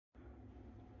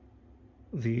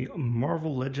The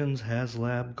Marvel Legends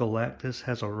Haslab Galactus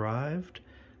has arrived.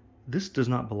 This does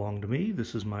not belong to me.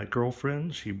 This is my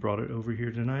girlfriend. She brought it over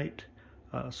here tonight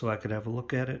so I could have a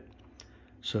look at it.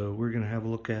 So we're going to have a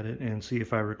look at it and see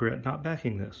if I regret not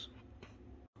backing this.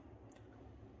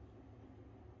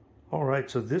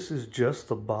 Alright, so this is just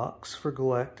the box for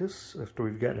Galactus after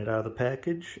we've gotten it out of the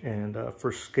package. And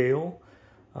for scale,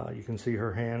 you can see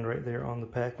her hand right there on the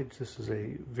package. This is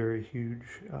a very huge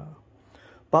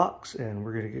box, and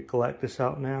we're going to get Galactus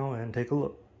out now and take a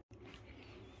look.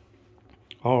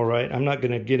 Alright, I'm not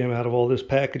going to get him out of all this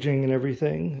packaging and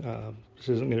everything. This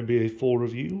isn't going to be a full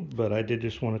review, but I did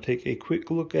just want to take a quick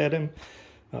look at him.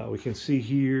 We can see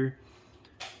here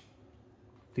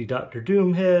the Doctor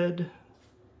Doom head,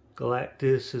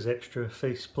 Galactus, his extra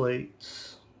face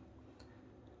plates,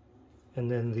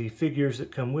 and then the figures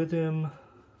that come with him.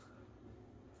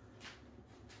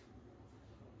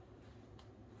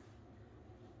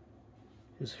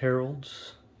 His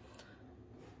heralds.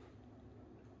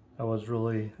 I was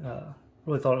really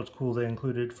thought it was cool they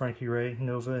included Frankie Ray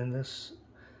Nova in this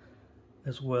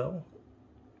as well.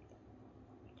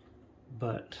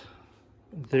 But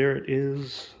there it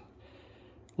is.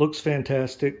 Looks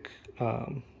fantastic.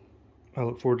 I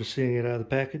look forward to seeing it out of the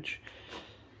package.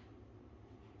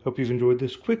 Hope you've enjoyed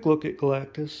this quick look at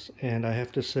Galactus, and I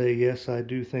have to say, yes, I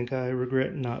do think I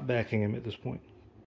regret not backing him at this point.